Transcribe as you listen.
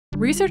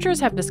Researchers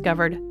have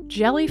discovered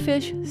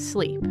jellyfish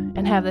sleep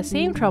and have the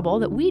same trouble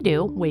that we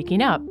do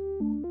waking up.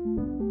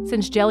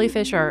 Since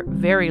jellyfish are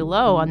very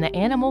low on the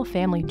animal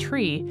family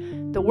tree,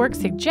 the work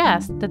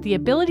suggests that the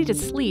ability to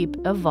sleep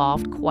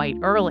evolved quite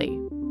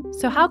early.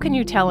 So how can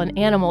you tell an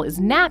animal is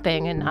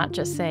napping and not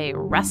just, say,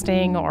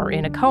 resting or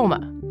in a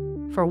coma?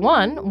 For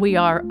one, we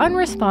are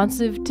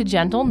unresponsive to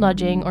gentle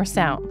nudging or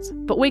sounds,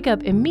 but wake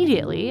up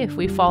immediately if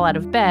we fall out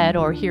of bed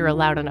or hear a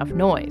loud enough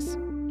noise.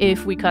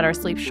 If we cut our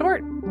sleep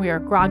short, we are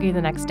groggy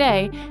the next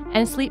day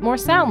and sleep more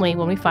soundly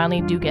when we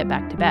finally do get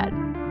back to bed.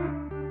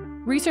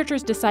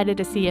 Researchers decided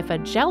to see if a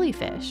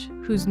jellyfish,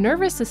 whose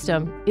nervous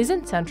system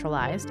isn't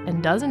centralized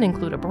and doesn't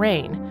include a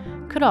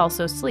brain, could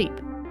also sleep.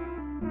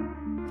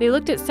 They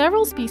looked at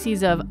several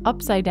species of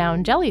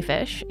upside-down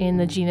jellyfish in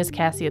the genus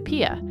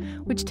Cassiopeia,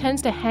 which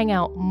tends to hang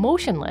out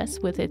motionless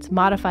with its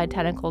modified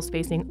tentacles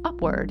facing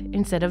upward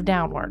instead of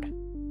downward.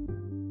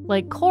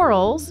 Like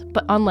corals,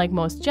 but unlike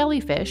most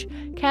jellyfish,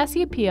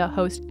 Cassiopeia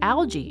host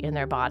algae in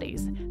their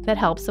bodies that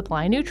help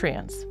supply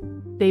nutrients.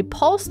 They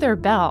pulse their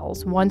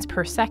bells once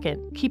per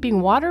second, keeping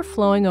water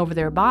flowing over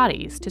their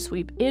bodies to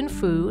sweep in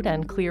food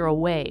and clear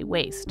away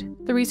waste.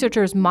 The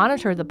researchers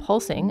monitored the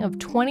pulsing of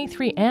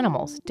 23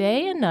 animals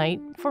day and night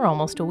for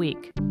almost a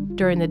week.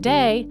 During the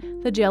day,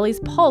 the jellies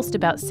pulsed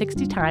about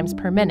 60 times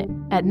per minute.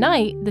 At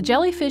night, the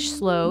jellyfish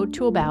slowed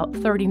to about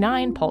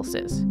 39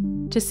 pulses.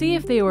 To see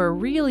if they were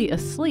really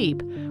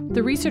asleep,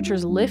 the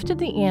researchers lifted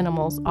the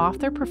animals off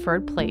their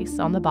preferred place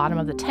on the bottom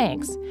of the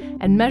tanks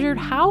and measured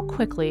how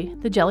quickly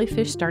the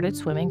jellyfish started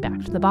swimming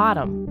back to the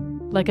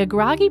bottom. Like a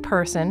groggy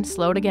person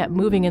slow to get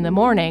moving in the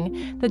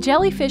morning, the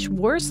jellyfish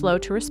were slow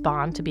to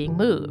respond to being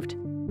moved.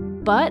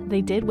 But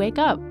they did wake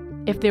up.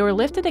 If they were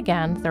lifted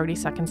again 30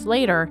 seconds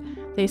later,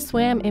 they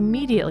swam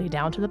immediately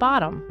down to the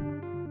bottom.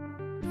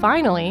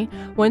 Finally,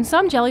 when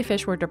some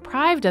jellyfish were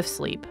deprived of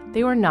sleep,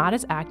 they were not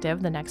as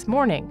active the next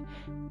morning,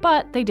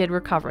 but they did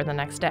recover the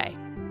next day.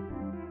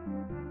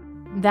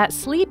 That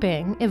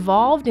sleeping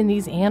evolved in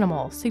these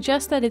animals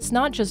suggests that it's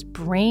not just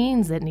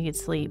brains that need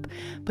sleep,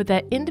 but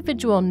that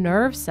individual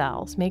nerve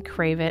cells may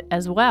crave it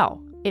as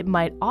well. It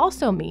might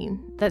also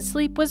mean that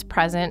sleep was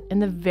present in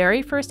the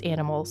very first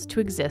animals to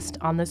exist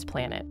on this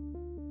planet.